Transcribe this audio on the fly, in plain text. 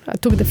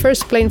took the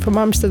first plane from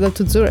Amsterdam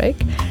to Zurich.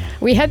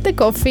 We had the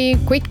coffee,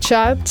 quick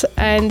chat,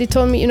 and he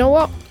told me, you know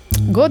what,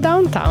 go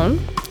downtown,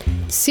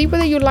 see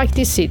whether you like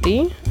this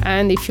city,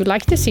 and if you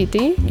like the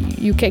city,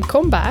 you can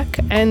come back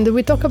and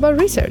we talk about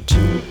research.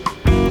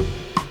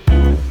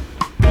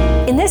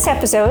 In this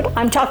episode,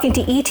 I'm talking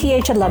to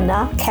ETH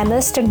alumna,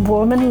 chemist and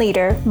woman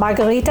leader,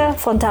 Margherita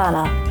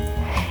Fontana.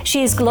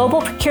 She is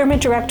Global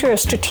Procurement Director of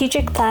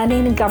Strategic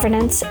Planning and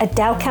Governance at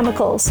Dow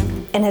Chemicals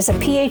and has a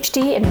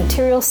PhD in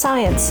Material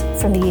Science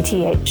from the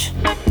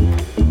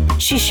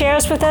ETH. She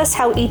shares with us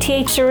how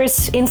ETH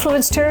service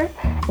influenced her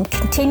and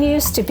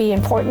continues to be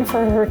important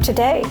for her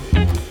today.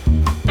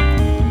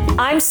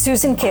 I'm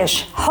Susan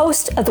Kish,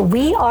 host of the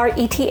We Are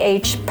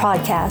ETH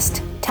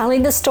podcast,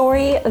 telling the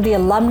story of the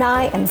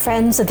alumni and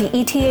friends of the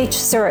ETH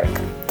Zurich,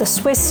 the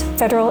Swiss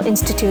Federal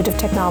Institute of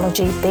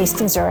Technology based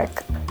in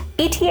Zurich.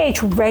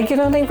 ETH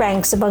regularly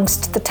ranks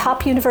amongst the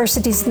top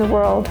universities in the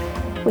world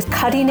with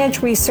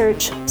cutting-edge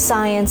research,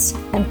 science,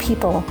 and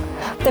people.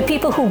 The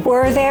people who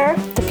were there,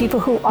 the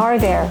people who are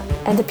there,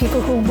 and the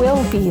people who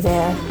will be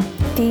there.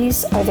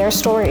 These are their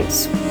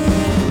stories.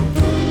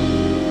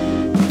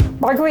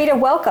 Margherita,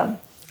 welcome.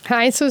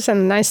 Hi,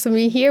 Susan. Nice to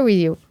be here with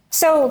you.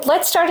 So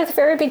let's start at the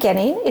very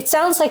beginning. It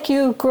sounds like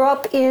you grew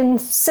up in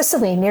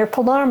Sicily, near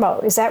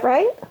Palermo. Is that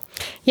right?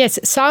 Yes,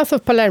 south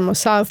of Palermo,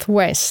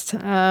 southwest.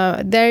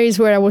 There is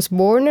where I was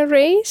born and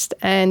raised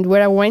and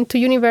where I went to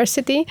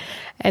university.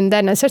 And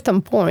then at a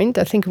certain point,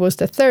 I think it was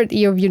the third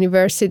year of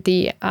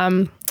university,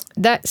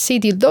 that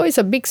city, though it's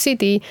a big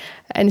city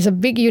and it's a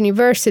big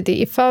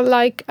university, it felt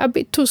like a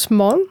bit too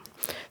small.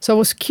 So I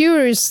was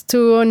curious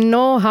to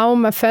know how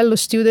my fellow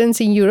students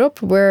in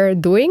Europe were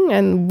doing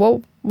and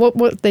what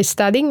were they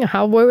studying,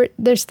 how were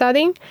they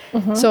studying.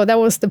 Mm-hmm. So that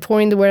was the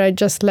point where I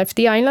just left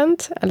the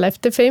island, I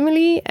left the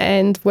family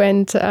and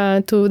went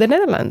to the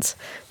Netherlands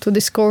to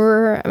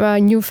discover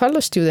new fellow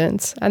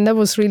students. And that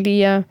was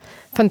really a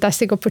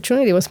fantastic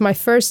opportunity. It was my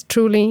first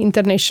truly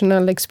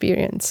international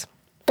experience.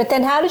 But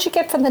then how did you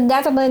get from the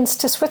Netherlands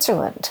to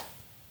Switzerland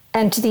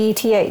and to the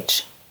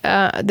ETH?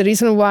 The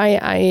reason why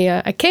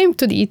I came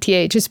to the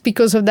ETH is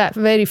because of that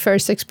very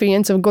first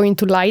experience of going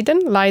to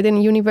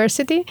Leiden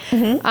University,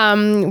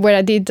 mm-hmm. Where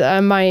I did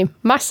my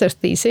master's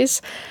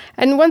thesis.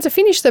 And once I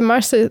finished the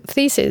master's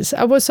thesis,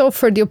 I was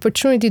offered the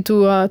opportunity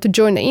to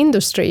join the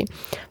industry.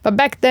 But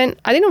back then,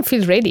 I didn't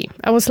feel ready.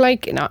 I was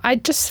like, I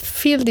just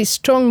feel this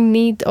strong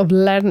need of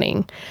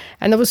learning.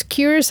 And I was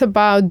curious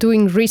about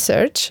doing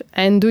research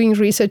in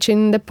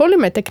the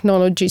polymer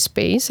technology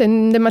space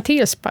and the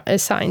material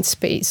science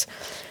space.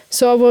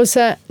 So I was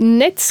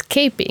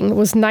Netscaping,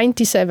 was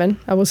 97.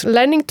 I was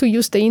learning to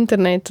use the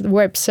internet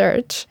web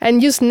search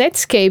and use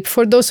Netscape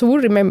for those who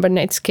remember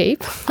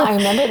Netscape. I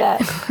remember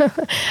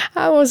that.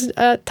 I was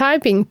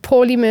typing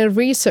polymer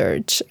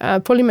research,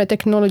 polymer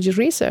technology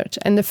research.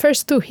 And the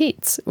first two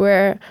hits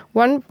were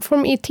one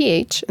from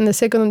ETH and the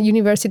second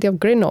University of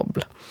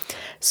Grenoble.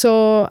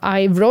 So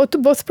I wrote to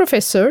both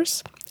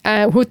professors,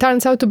 who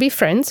turns out to be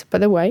friends, by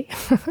the way,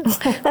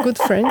 good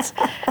friends.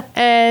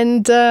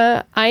 And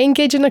I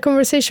engaged in a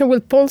conversation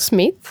with Paul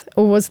Smith,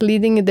 who was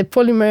leading the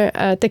polymer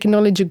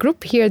technology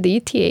group here at the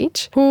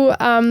ETH, who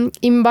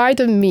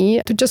invited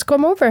me to just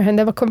come over and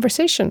have a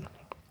conversation.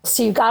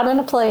 So you got on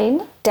a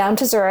plane down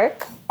to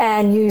Zurich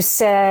and you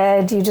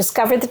said, you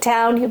discovered the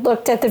town, you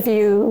looked at the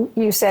view,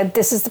 you said,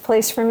 this is the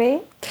place for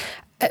me?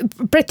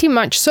 Pretty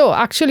much so.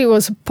 Actually, it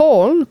was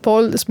Paul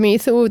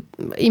Smith, who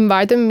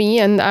invited me,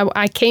 and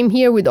I came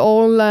here with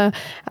all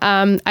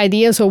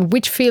ideas of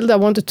which field I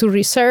wanted to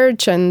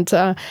research, and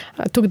I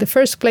took the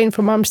first plane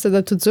from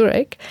Amsterdam to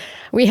Zurich.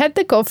 We had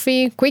the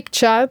coffee, quick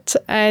chat,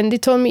 and he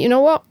told me, you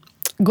know what,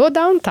 go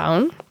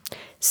downtown,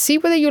 see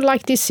whether you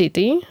like this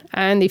city,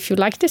 and if you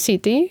like the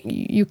city,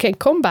 you can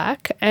come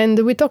back and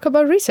we talk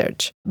about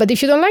research. But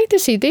if you don't like the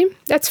city,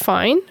 that's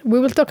fine. We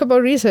will talk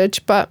about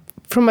research, but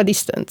from a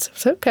distance.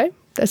 So, okay.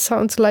 That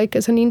sounds like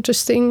as an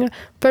interesting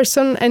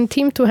person and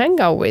team to hang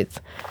out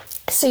with.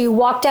 So you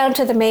walked down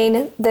to the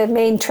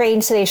main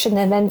train station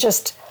and then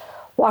just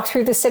walked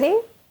through the city?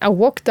 I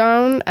walked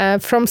down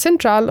from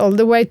Central all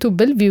the way to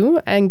Bellevue,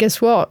 and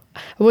guess what?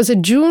 It was a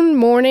June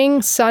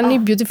morning, sunny,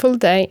 beautiful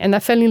day, and I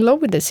fell in love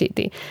with the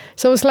city.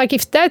 So it was like,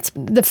 if that's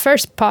the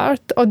first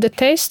part of the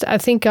test, I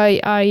think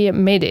I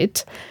made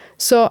it.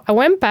 So I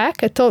went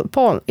back, I told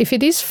Paul, if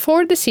it is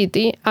for the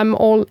city, I'm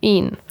all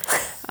in.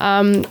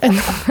 And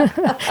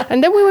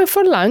then we went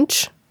for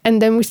lunch,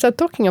 and then we started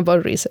talking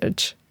about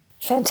research.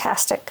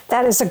 Fantastic.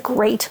 That is a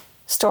great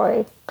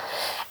story.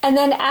 And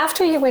then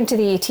after you went to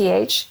the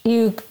ETH,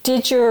 you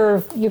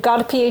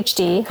got a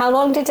PhD. How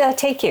long did that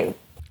take you?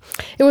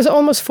 It was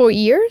almost 4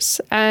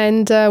 years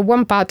and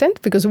one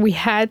patent, because we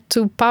had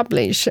to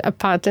publish a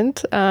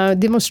patent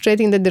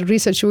demonstrating that the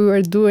research we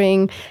were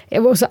doing,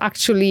 it was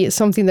actually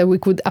something that we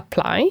could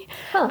apply,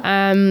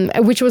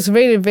 which was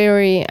very,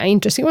 very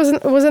interesting.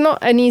 It was not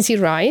an easy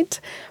ride,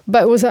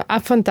 but it was a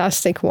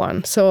fantastic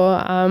one. So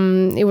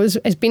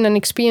it's been an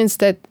experience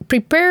that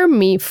prepared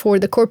me for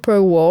the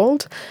corporate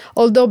world,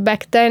 although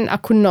back then I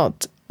could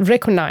not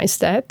recognize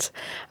that.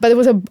 But there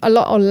was a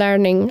lot of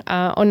learning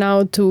on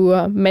how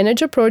to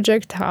manage a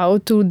project, how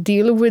to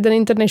deal with an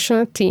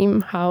international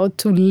team, how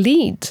to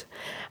lead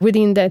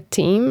within that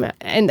team.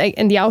 And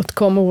the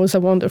outcome was a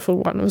wonderful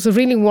one. It was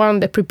really one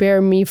that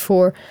prepared me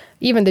for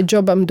even the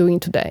job I'm doing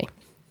today.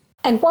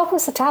 And what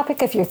was the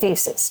topic of your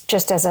thesis,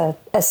 just as a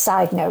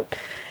side note?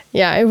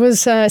 Yeah, it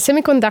was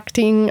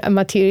semiconducting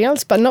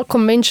materials, but not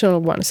conventional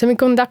ones.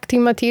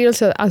 Semiconducting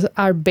materials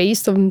are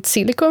based on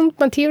silicon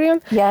material.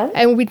 Yeah.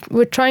 And we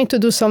were trying to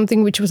do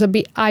something which was a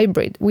bit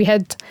hybrid. We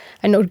had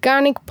an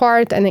organic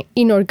part and an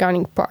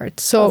inorganic part.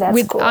 So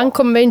with cool.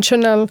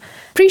 Unconventional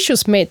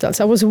precious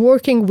metals, I was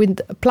working with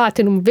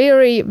platinum,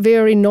 very,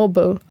 very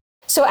noble.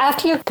 So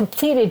after you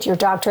completed your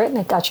doctorate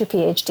and got your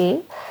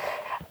PhD,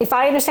 if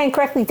I understand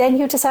correctly, then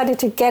you decided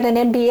to get an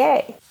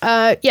MBA.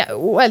 Yeah,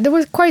 well, there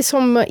was quite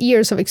some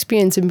years of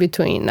experience in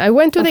between. I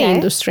went to the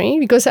industry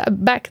because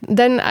back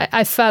then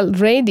I felt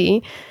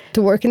ready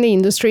to work in the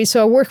industry.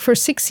 So I worked for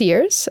 6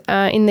 years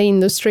in the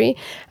industry,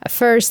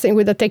 first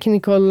with a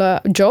technical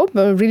job,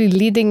 really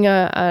leading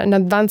an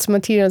advanced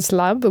materials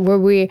lab where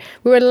we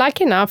were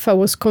lucky enough. I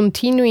was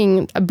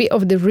continuing a bit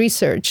of the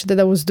research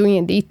that I was doing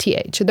at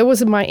ETH. That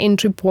was my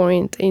entry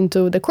point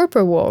into the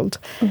corporate world.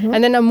 Mm-hmm.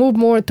 And then I moved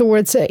more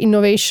towards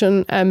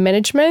innovation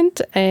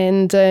management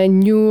and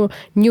new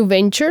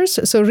ventures.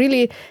 So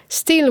really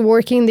still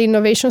working in the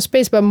innovation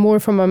space, but more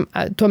from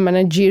to a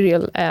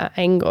managerial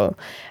angle.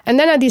 And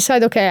then I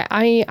decided, okay,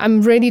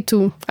 I'm ready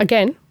to,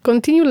 again,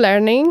 continue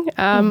learning.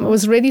 I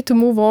was ready to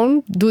move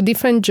on, do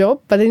different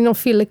job, but I did not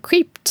feel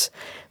equipped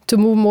to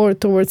move more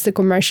towards the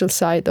commercial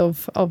side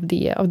of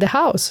the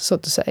house, so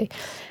to say.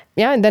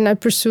 Yeah, and then I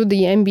pursued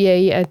the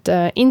MBA at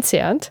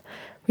INSEAD,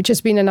 which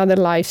has been another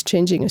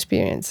life-changing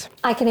experience.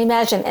 I can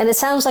imagine. And it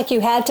sounds like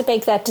you had to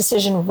make that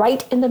decision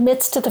right in the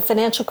midst of the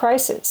financial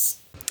crisis.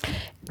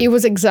 It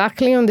was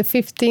exactly on the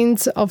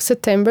 15th of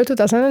September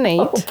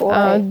 2008,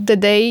 the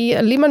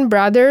day Lehman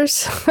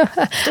Brothers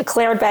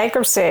declared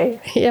bankruptcy.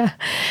 Yeah.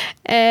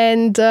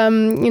 And,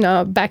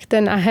 back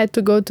then I had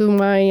to go to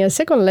my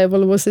second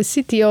level, was the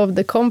CTO of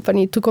the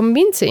company, to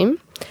convince him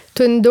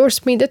to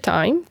endorse me the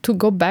time to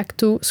go back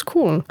to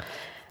school.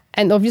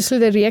 And obviously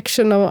the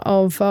reaction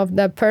of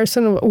that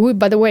person, who,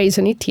 by the way, is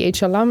an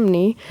ETH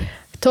alumni,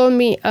 told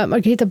me,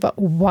 Margherita, but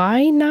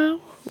why now?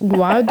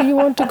 Why do you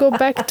want to go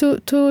back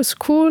to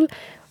school?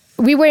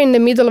 We were in the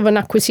middle of an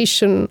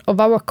acquisition of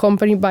our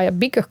company by a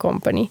bigger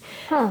company.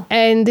 Huh.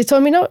 And they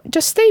told me, no,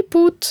 just stay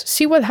put,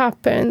 see what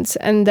happens,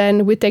 and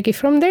then we take it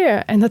from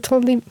there. And I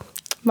told him,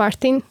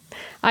 Martin,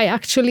 I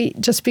actually,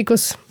 just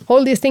because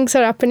all these things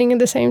are happening at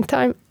the same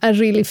time, I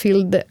really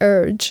feel the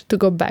urge to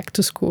go back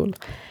to school.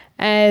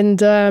 And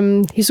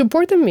he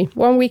supported me.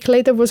 1 week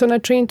later, I was on a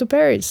train to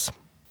Paris.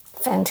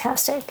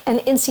 Fantastic. And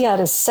INSEAD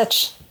is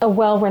such a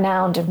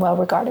well-renowned and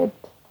well-regarded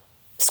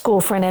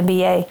school for an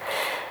MBA.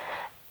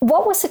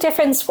 What was the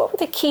difference? What were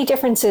the key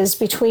differences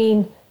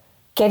between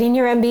getting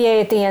your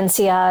MBA at the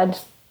INSEAD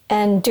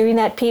and doing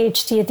that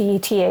PhD at the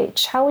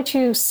ETH? How would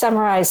you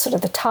summarize sort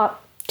of the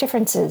top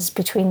differences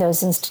between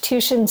those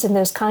institutions and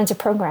those kinds of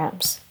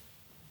programs?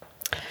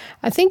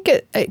 I think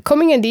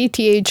coming at the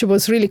ETH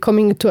was really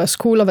coming to a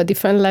school of a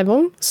different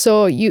level.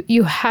 So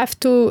you have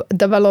to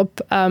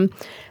develop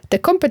the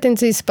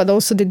competencies, but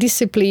also the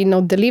discipline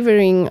of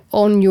delivering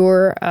on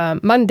your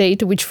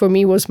mandate, which for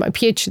me was my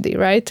PhD,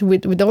 right?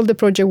 With all the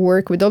project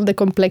work, with all the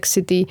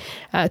complexity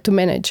to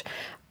manage.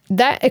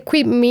 That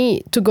equipped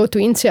me to go to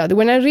INSEAD.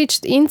 When I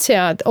reached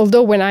INSEAD,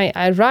 although when I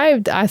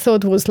arrived, I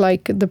thought was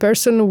like the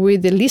person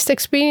with the least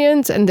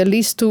experience and the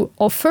least to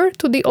offer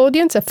to the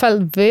audience. I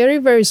felt very,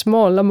 very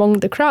small among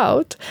the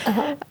crowd.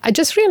 Uh-huh. I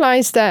just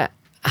realized that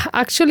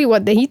actually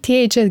what the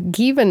ETH had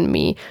given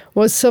me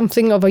was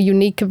something of a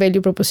unique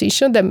value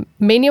proposition that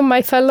many of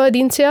my fellow at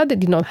INSEAD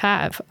did not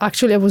have.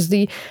 Actually, I was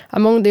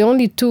among the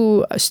only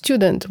 2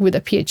 students with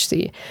a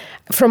PhD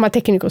from a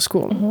technical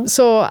school. Mm-hmm.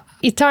 So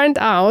it turned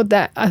out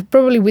that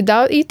probably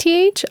without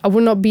ETH, I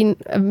would not have been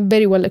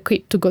very well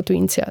equipped to go to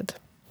INSEAD.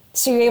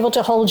 So you're able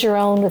to hold your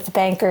own with the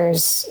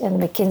bankers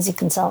and the McKinsey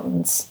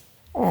consultants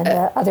and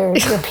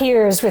your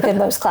peers within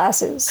those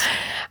classes.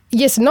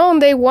 Yes, not on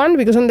day one,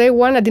 because on day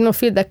one I did not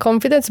feel that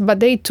confidence, but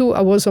day 2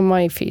 I was on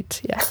my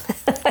feet, yeah.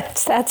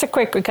 That's a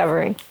quick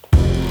recovery.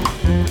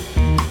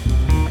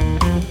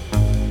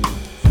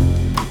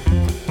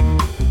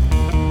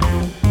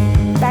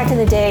 Back in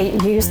the day,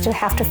 you used to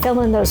have to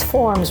fill in those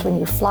forms when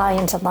you fly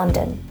into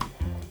London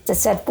that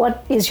said,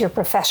 what is your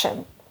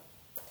profession?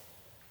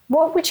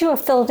 What would you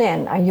have filled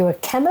in? Are you a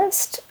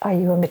chemist? Are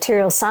you a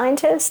material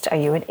scientist? Are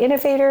you an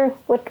innovator?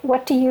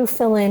 What do you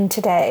fill in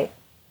today?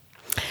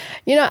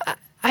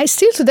 I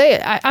still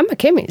today, I'm a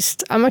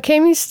chemist. I'm a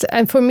chemist,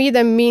 and for me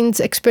that means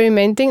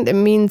experimenting, that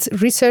means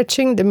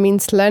researching, that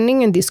means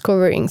learning and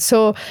discovering.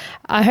 So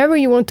however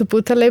you want to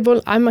put a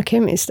label, I'm a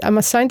chemist. I'm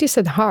a scientist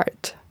at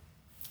heart.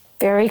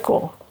 Very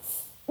cool.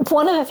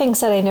 One of the things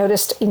that I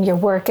noticed in your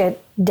work at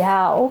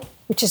Dow,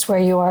 which is where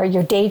you are,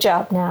 your day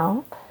job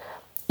now,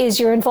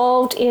 is you're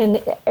involved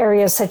in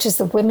areas such as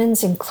the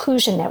Women's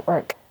Inclusion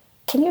Network.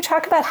 Can you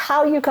talk about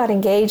how you got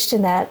engaged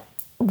in that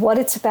what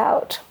it's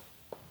about.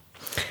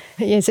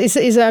 Yes, it's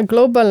a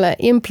global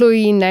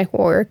employee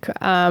network,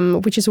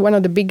 which is one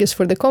of the biggest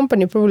for the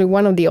company, probably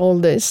one of the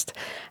oldest,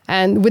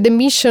 and with the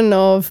mission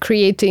of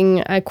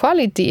creating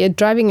equality,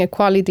 driving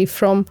equality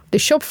from the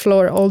shop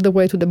floor all the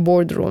way to the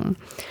boardroom.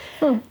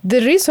 The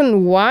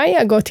reason why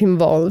I got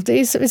involved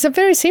is a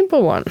very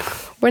simple one.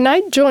 When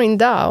I joined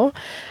Dow,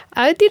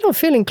 I didn't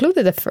feel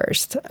included at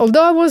first.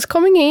 Although I was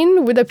coming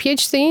in with a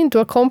PhD into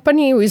a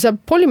company who is a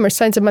polymer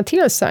science and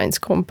material science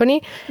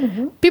company,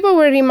 people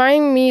were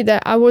reminding me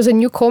that I was a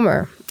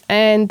newcomer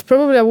and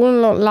probably I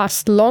would not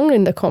last long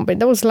in the company.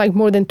 That was like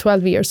more than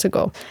 12 years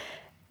ago.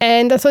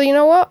 And I thought, you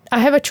know what? I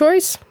have a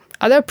choice.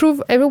 Either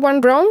prove everyone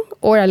wrong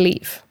or I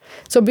leave.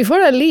 So before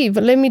I leave,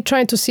 let me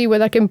try to see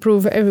whether I can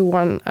prove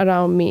everyone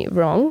around me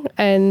wrong.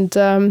 And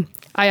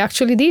I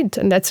actually did.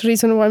 And that's the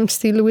reason why I'm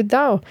still with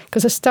Dow.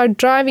 Because I started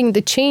driving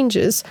the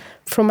changes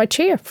from my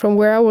chair, from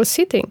where I was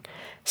sitting.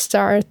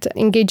 Start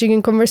engaging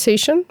in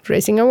conversation,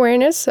 raising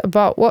awareness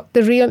about what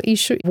the real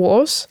issue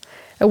was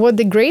and what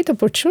the great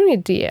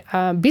opportunity,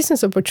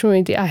 business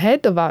opportunity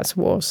ahead of us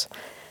was.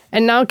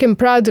 And now I can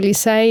proudly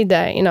say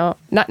that,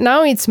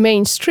 now it's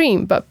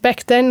mainstream, but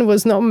back then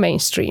was not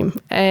mainstream.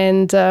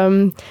 And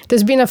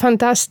there's been a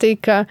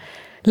fantastic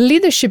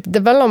leadership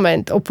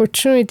development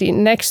opportunity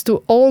next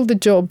to all the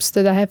jobs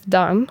that I have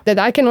done that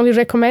I can only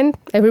recommend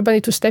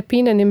everybody to step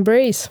in and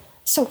embrace.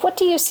 So what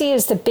do you see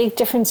as the big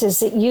differences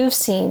that you've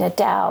seen at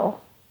Dow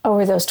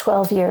over those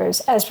 12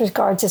 years as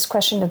regards this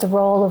question of the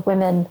role of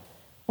women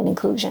and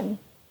inclusion?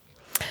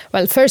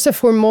 Well, first and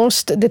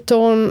foremost, the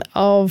tone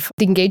of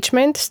the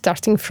engagement,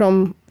 starting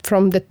from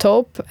the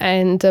top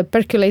and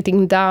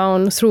percolating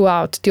down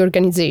throughout the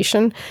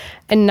organization,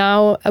 and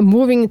now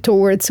moving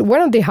towards one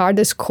of the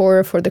hardest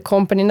core for the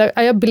company, and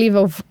I believe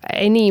of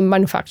any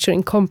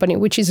manufacturing company,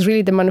 which is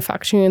really the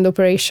manufacturing and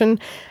operation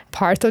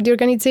part of the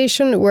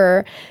organization,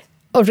 where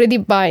already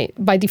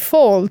by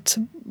default,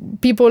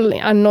 people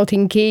are not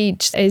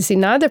engaged as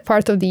in other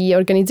part of the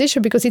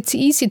organization because it's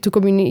easy to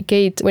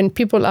communicate when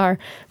people are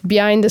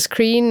behind the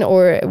screen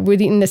or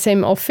within the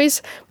same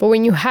office. But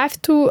when you have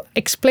to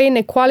explain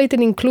equality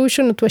and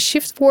inclusion to a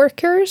shift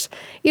workers,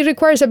 it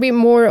requires a bit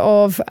more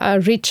of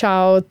reach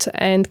out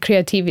and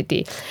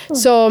creativity.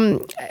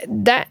 So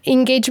that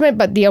engagement,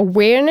 but the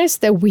awareness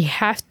that we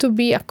have to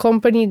be a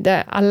company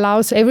that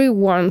allows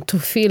everyone to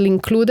feel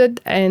included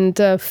and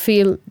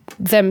feel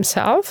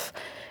themselves.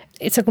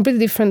 It's a completely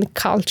different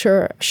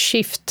culture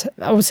shift,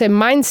 I would say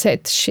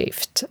mindset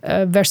shift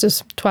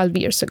versus 12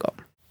 years ago.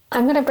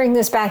 I'm going to bring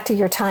this back to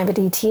your time at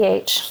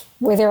ETH.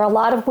 Were there a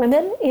lot of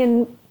women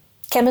in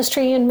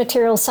chemistry and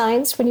material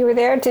science when you were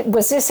there?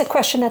 Was this a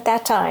question at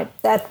that time?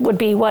 That would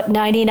be,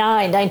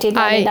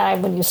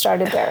 1999 when you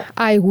started there?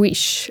 I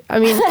wish. I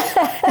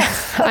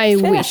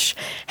wish.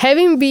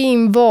 Having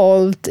been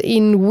involved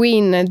in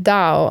WIN at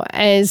Dow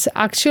has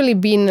actually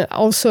been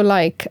also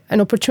like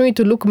an opportunity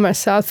to look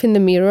myself in the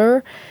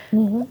mirror,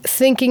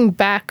 thinking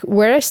back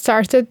where I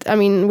started.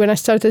 When I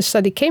started to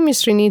study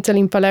chemistry in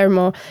Italy, in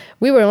Palermo,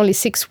 we were only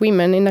 6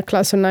 women in a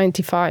class of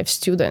 95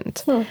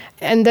 students.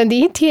 And then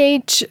the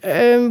ETH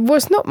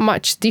was not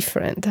much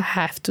different, I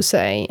have to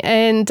say.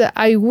 And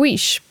I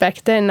wish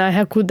back then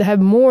I could have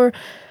more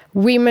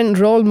women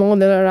role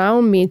model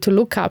around me to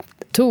look up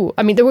to.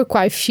 There were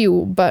quite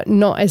few, but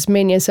not as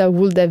many as I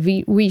would have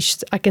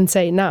wished, I can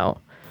say now.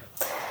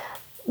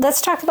 Let's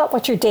talk about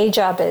what your day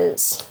job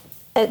is.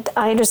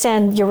 I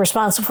understand you're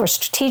responsible for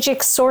strategic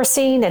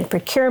sourcing and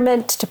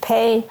procurement to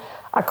pay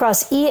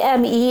across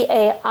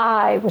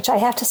EMEAI, which I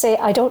have to say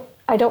I don't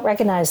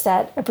recognize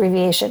that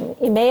abbreviation.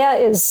 EMEA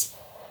is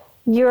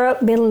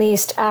Europe, Middle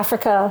East,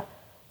 Africa.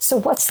 So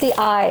what's the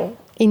I?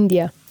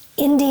 India.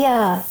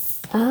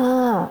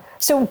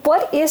 So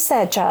what is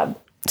that job?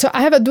 So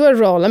I have a dual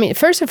role.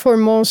 First and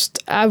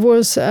foremost, I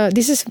was,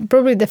 this is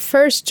probably the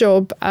first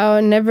job I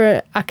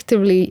never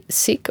actively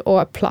seek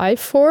or apply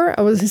for.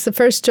 It's the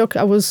first job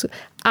I was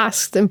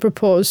asked and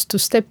proposed to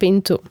step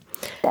into.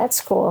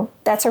 That's cool.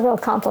 That's a real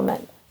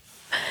compliment.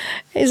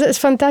 It's a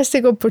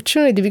fantastic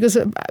opportunity because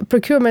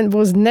procurement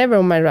was never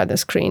on my radar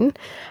screen.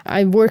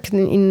 I worked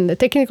in the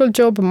technical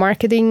job,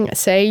 marketing,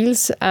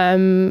 sales,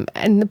 and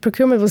the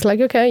procurement was like,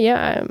 okay,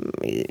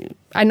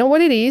 I know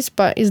what it is,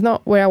 but it's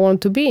not where I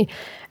want to be.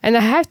 And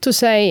I have to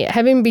say,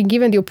 having been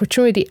given the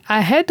opportunity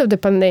ahead of the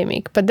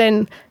pandemic, but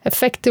then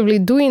effectively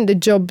doing the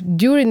job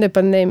during the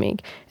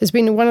pandemic has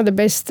been one of the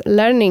best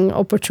learning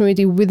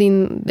opportunity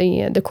within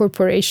the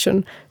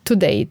corporation to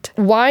date.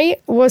 Why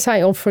was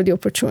I offered the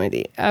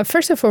opportunity?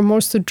 First and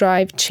foremost, to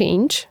drive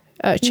change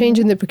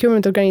in the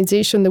procurement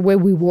organization, the way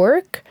we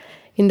work,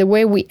 in the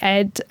way we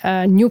add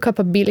new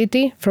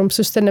capability from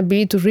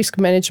sustainability to risk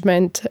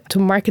management to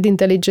market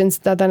intelligence,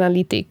 data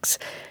analytics.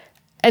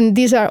 And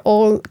these are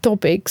all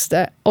topics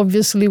that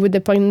obviously with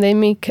the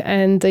pandemic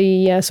and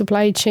the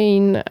supply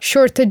chain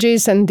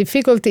shortages and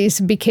difficulties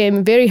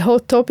became very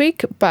hot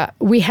topic, but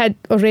we had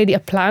already a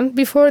plan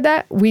before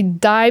that. We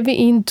dive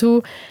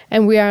into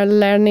and we are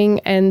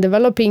learning and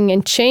developing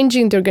and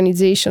changing the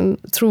organization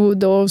through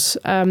those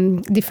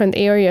different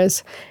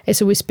areas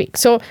as we speak.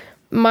 So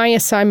my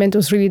assignment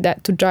was really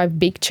that, to drive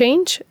big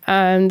change.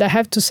 And I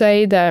have to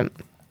say that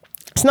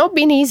it's not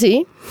been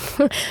easy,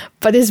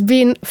 but it's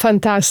been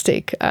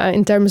fantastic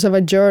in terms of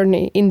a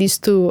journey in these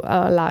 2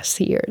 last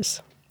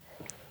years.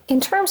 In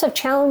terms of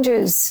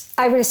challenges,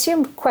 I would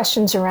assume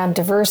questions around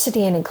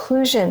diversity and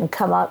inclusion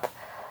come up,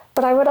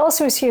 but I would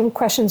also assume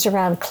questions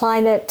around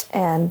climate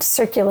and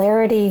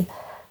circularity.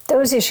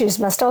 Those issues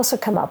must also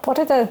come up. What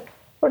are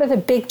the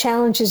big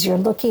challenges you're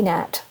looking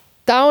at?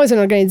 Dow as an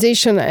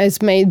organization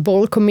has made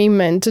bold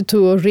commitment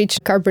to reach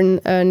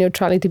carbon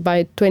neutrality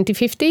by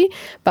 2050,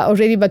 but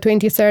already by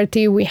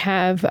 2030 we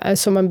have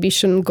some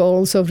ambition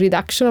goals of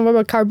reduction of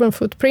our carbon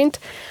footprint.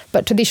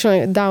 But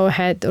traditionally Dow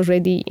had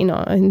already, in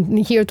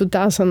the year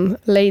 2000,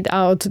 laid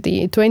out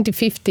the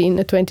 2015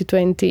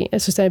 2020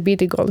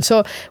 sustainability goal.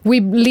 So we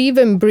live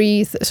and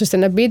breathe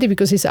sustainability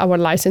because it's our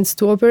license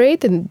to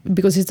operate and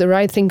because it's the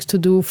right things to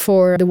do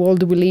for the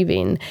world we live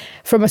in.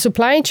 From a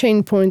supply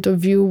chain point of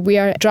view, we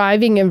are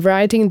driving and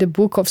writing the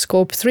book of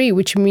Scope 3,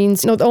 which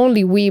means not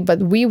only we, but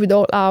we with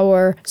all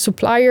our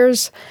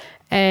suppliers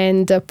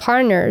and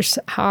partners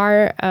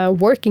are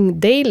working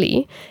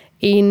daily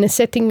in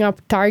setting up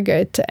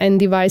target and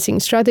devising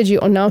strategy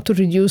on how to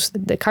reduce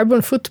the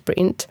carbon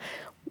footprint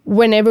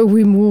whenever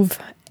we move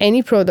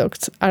any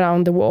products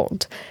around the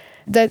world.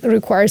 That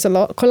requires a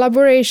lot of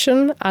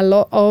collaboration, a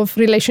lot of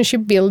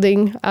relationship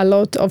building, a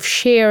lot of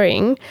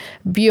sharing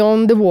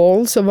beyond the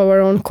walls of our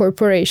own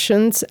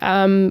corporations.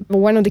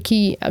 One of the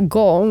key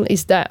goals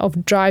is that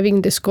of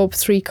driving the Scope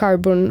 3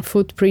 carbon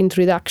footprint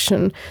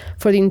reduction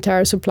for the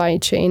entire supply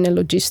chain and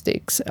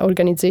logistics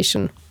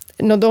organization.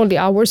 Not only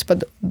ours,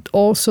 but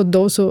also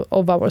those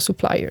of our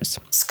suppliers.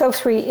 Scope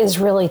 3 is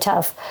really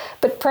tough,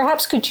 but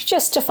perhaps could you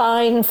just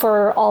define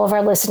for all of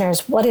our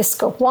listeners, what is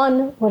Scope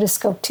 1, what is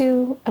Scope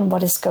 2, and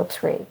what is Scope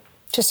 3?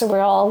 Just so we're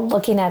all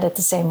looking at it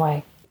the same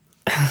way.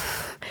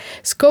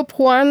 Scope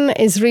 1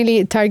 is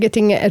really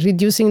targeting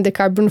reducing the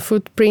carbon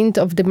footprint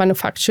of the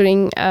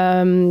manufacturing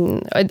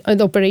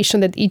and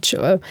operation that each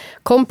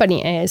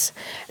company has.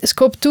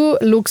 Scope 2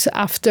 looks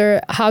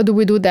after how do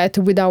we do that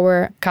with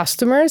our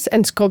customers,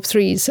 and Scope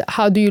 3 is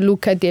how do you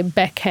look at the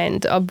back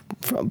end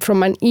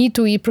from an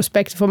E2E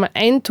perspective, from an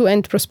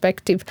end-to-end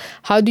perspective.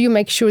 How do you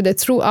make sure that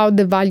throughout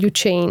the value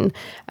chain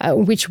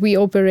which we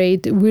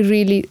operate, we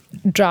really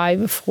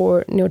drive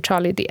for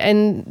neutrality?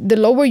 And the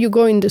lower you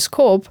go in the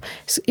scope,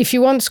 if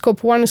you want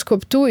Scope 1,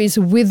 Scope 2 is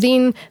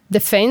within the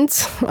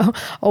fence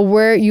of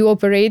where you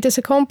operate as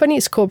a company.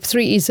 Scope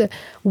 3 is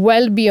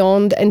well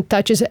beyond and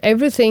touches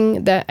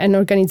everything that an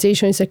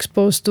organization is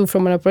exposed to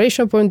from an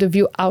operational point of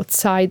view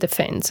outside the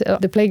fence,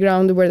 the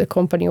playground where the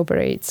company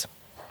operates.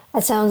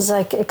 That sounds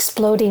like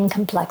exploding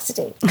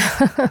complexity.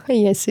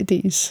 Yes, it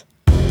is.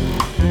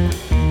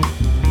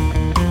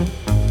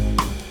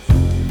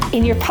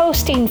 In your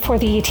posting for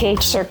the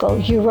ETH Circle,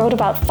 you wrote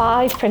about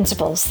 5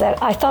 principles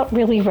that I thought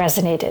really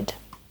resonated.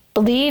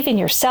 Believe in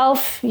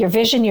yourself, your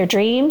vision, your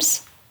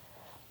dreams.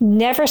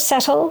 Never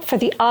settle for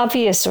the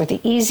obvious or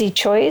the easy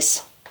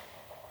choice.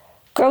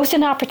 Growth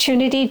and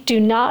opportunity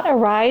do not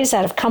arise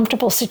out of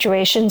comfortable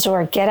situations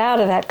or get out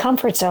of that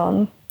comfort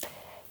zone.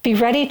 Be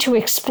ready to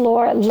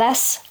explore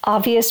less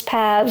obvious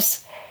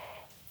paths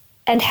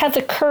and have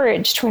the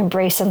courage to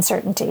embrace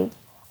uncertainty.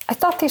 I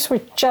thought these were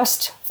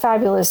just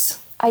fabulous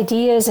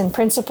ideas and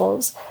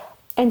principles,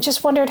 and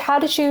just wondered, how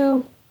did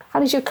you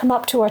come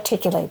up to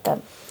articulate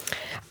them?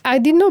 I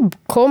did not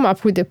come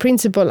up with the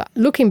principle.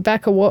 Looking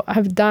back at what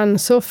I've done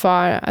so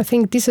far, I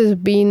think this has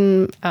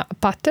been a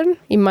pattern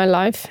in my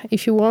life,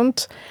 if you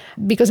want,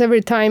 because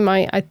every time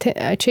I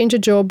change a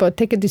job or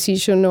take a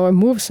decision or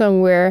move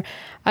somewhere,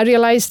 I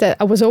realized that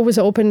I was always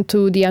open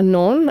to the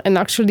unknown, and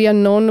actually the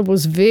unknown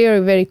was very,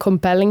 very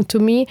compelling to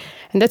me.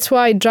 And that's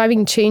why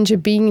driving change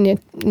and being in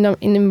an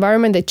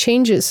environment that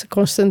changes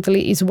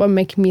constantly is what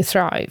makes me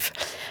thrive.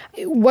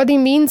 What it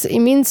means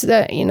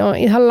that,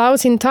 it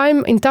allows in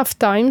tough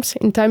times,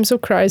 in times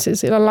of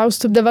crisis, it allows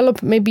to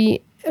develop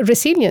maybe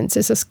resilience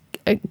as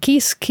a key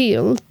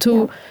skill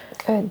to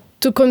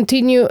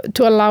continue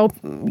to allow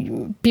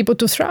people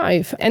to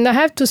thrive. And I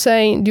have to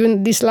say,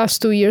 during these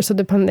last 2 years of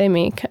the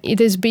pandemic, it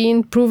has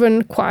been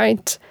proven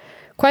quite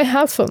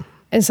helpful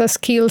as a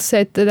skill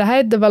set that I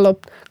had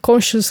developed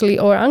consciously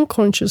or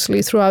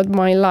unconsciously throughout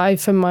my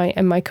life and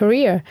my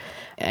career.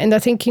 And I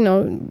think,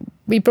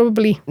 we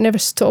probably never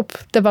stop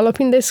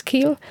developing the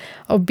skill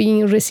of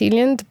being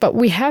resilient, but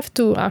we have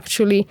to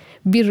actually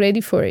be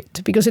ready for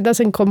it, because it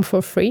doesn't come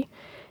for free.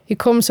 It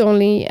comes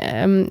only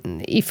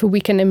if we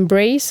can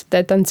embrace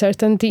that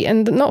uncertainty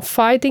and not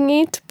fighting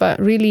it, but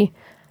really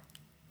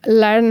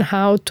learn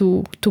how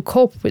to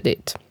cope with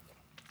it.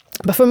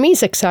 But for me,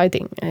 it's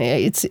exciting.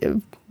 It's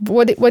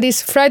what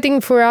is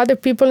frightening for other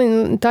people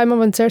in time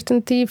of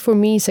uncertainty, for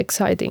me, is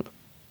exciting.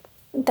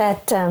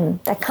 That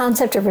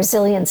concept of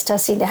resilience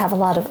does seem to have a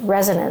lot of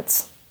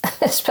resonance,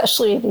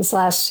 especially in these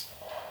last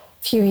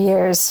few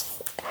years.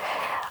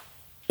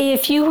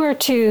 If you were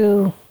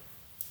to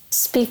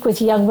speak with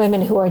young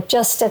women who are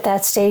just at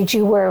that stage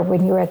you were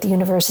when you were at the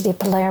University of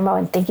Palermo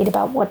and thinking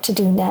about what to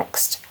do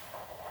next,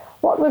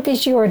 What would be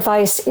your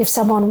advice if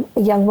a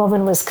young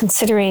woman was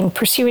considering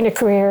pursuing a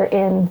career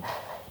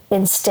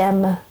in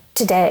STEM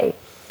today?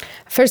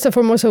 First and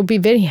foremost, I'll be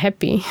very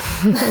happy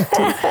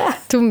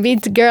to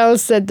meet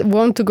girls that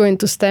want to go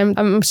into STEM.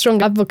 I'm a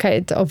strong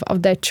advocate of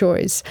that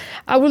choice.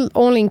 I will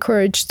only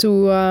encourage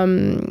to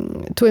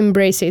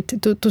embrace it,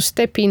 to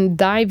step in,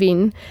 dive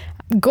in,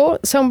 go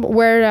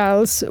somewhere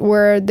else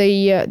where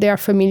they are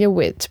familiar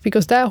with,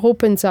 because that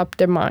opens up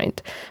their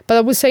mind. But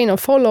I would say,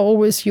 follow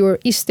always your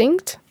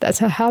instinct. That's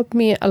helped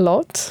me a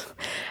lot.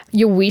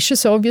 Your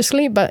wishes,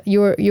 obviously, but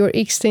your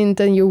instinct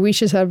and your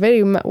wishes are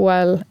very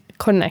well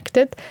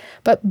connected.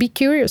 But be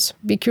curious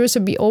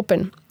and be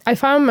open. I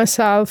found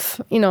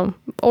myself,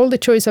 all the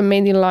choices I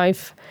made in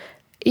life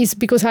is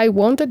because I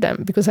wanted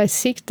them, because I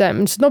seek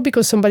them. It's not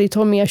because somebody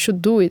told me I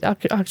should do it.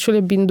 Actually,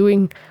 I've been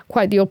doing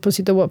quite the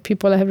opposite of what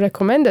people have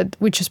recommended,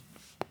 which has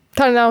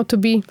turned out to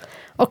be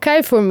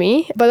okay for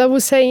me. But I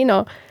would say,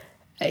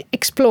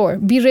 explore.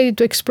 Be ready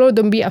to explore.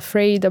 Don't be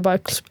afraid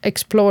about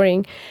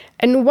exploring.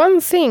 And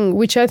one thing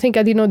which I think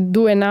I did not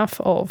do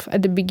enough of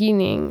at the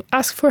beginning,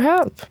 ask for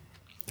help.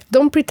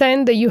 Don't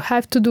pretend that you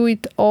have to do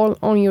it all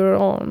on your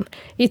own.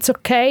 It's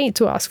okay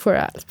to ask for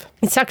help.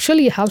 It's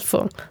actually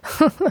helpful.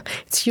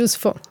 It's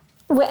useful.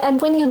 And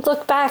when you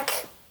look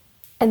back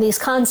and these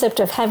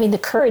concept of having the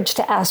courage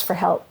to ask for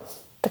help,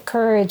 the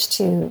courage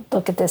to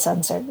look at this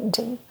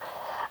uncertainty,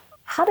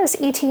 how does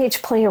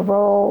ETH play a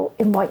role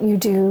in what you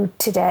do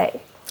today?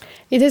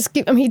 ETH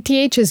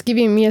has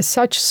given me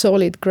such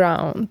solid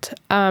ground.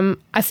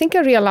 I think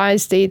I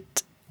realized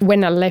it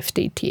when I left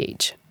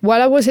ETH.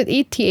 While I was at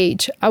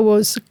ETH, I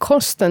was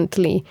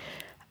constantly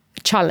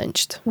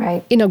challenged,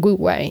 right, in a good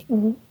way.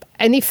 Mm-hmm.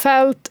 And it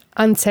felt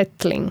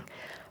unsettling.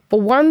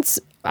 But once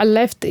I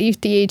left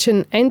ETH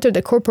and entered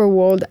the corporate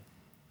world,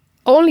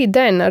 only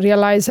then I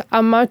realized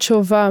how much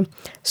of a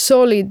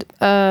solid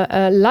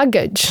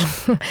luggage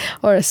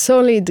or a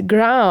solid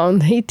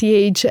ground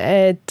ETH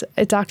had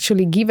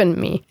actually given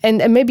me.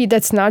 And maybe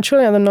that's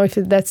natural. I don't know if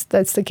that's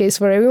the case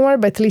for everyone,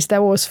 but at least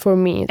that was for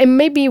me. And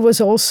maybe it was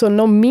also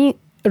not me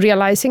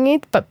realizing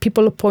it, but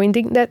people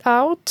pointing that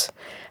out.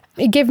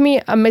 It gave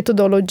me a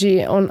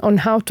methodology on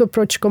how to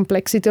approach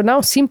complexity, or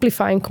now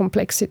simplifying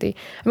complexity.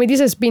 This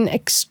has been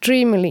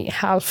extremely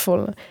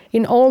helpful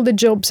in all the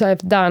jobs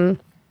I've done.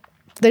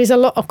 There is a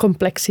lot of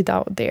complexity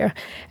out there.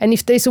 And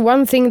if there's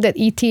one thing that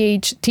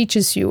ETH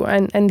teaches you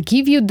and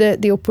give you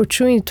the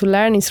opportunity to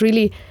learn, is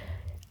really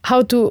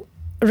how to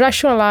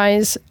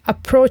rationalize,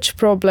 approach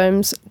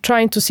problems,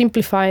 trying to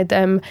simplify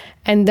them,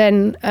 and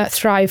then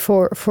thrive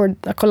for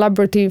a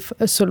collaborative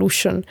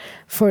solution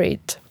for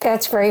it.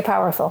 That's very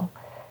powerful.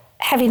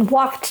 Having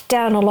walked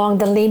down along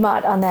the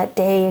Limmat on that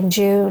day in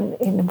June,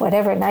 in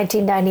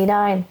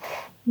 1999,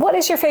 what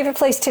is your favorite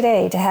place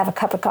today to have a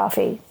cup of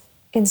coffee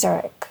in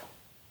Zurich?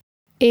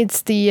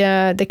 It's the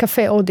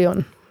Café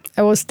Odeon.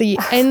 It was the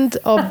end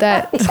of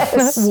that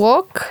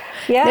walk.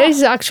 Yeah. That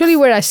is actually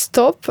where I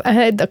stopped. I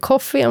had a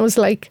coffee and was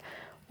like,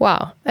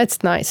 wow,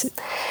 that's nice.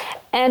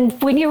 And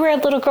when you were a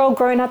little girl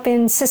growing up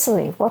in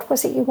Sicily, what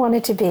was it you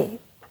wanted to be?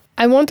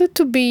 I wanted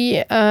to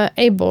be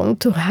able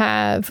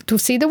to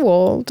see the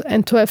world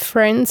and to have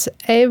friends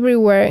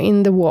everywhere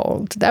in the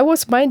world. That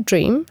was my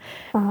dream.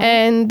 Uh-huh.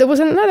 And there was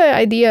another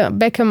idea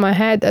back in my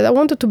head that I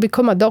wanted to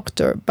become a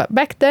doctor. But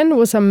back then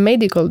was a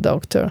medical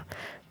doctor.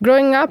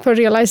 Growing up, I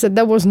realized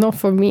that was not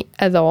for me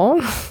at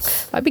all.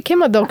 I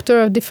became a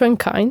doctor of different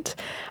kind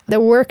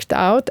that worked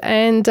out.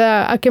 And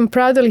I can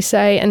proudly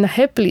say and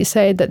happily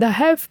say that I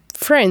have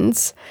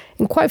friends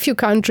in quite a few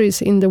countries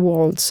in the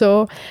world.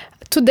 So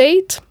to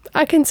date,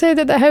 I can say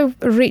that I have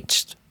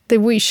reached the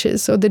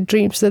wishes or the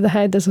dreams that I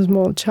had as a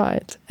small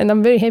child. And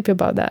I'm very happy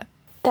about that.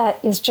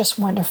 That is just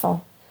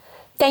wonderful.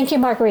 Thank you,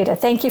 Margherita.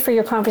 Thank you for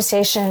your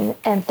conversation,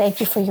 and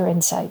thank you for your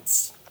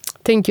insights.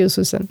 Thank you,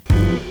 Susan.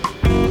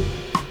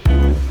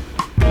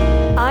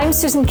 I'm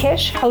Susan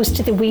Kish, host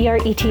of the We Are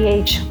ETH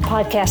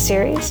podcast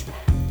series.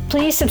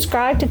 Please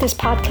subscribe to this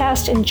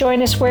podcast and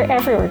join us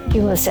wherever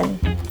you listen.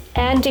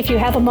 And if you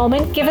have a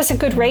moment, give us a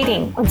good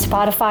rating on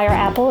Spotify or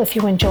Apple if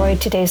you enjoyed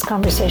today's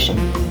conversation.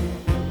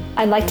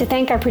 I'd like to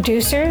thank our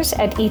producers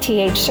at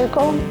ETH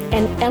Circle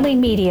and Ellie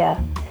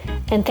Media.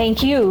 And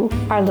thank you,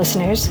 our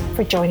listeners,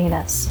 for joining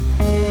us.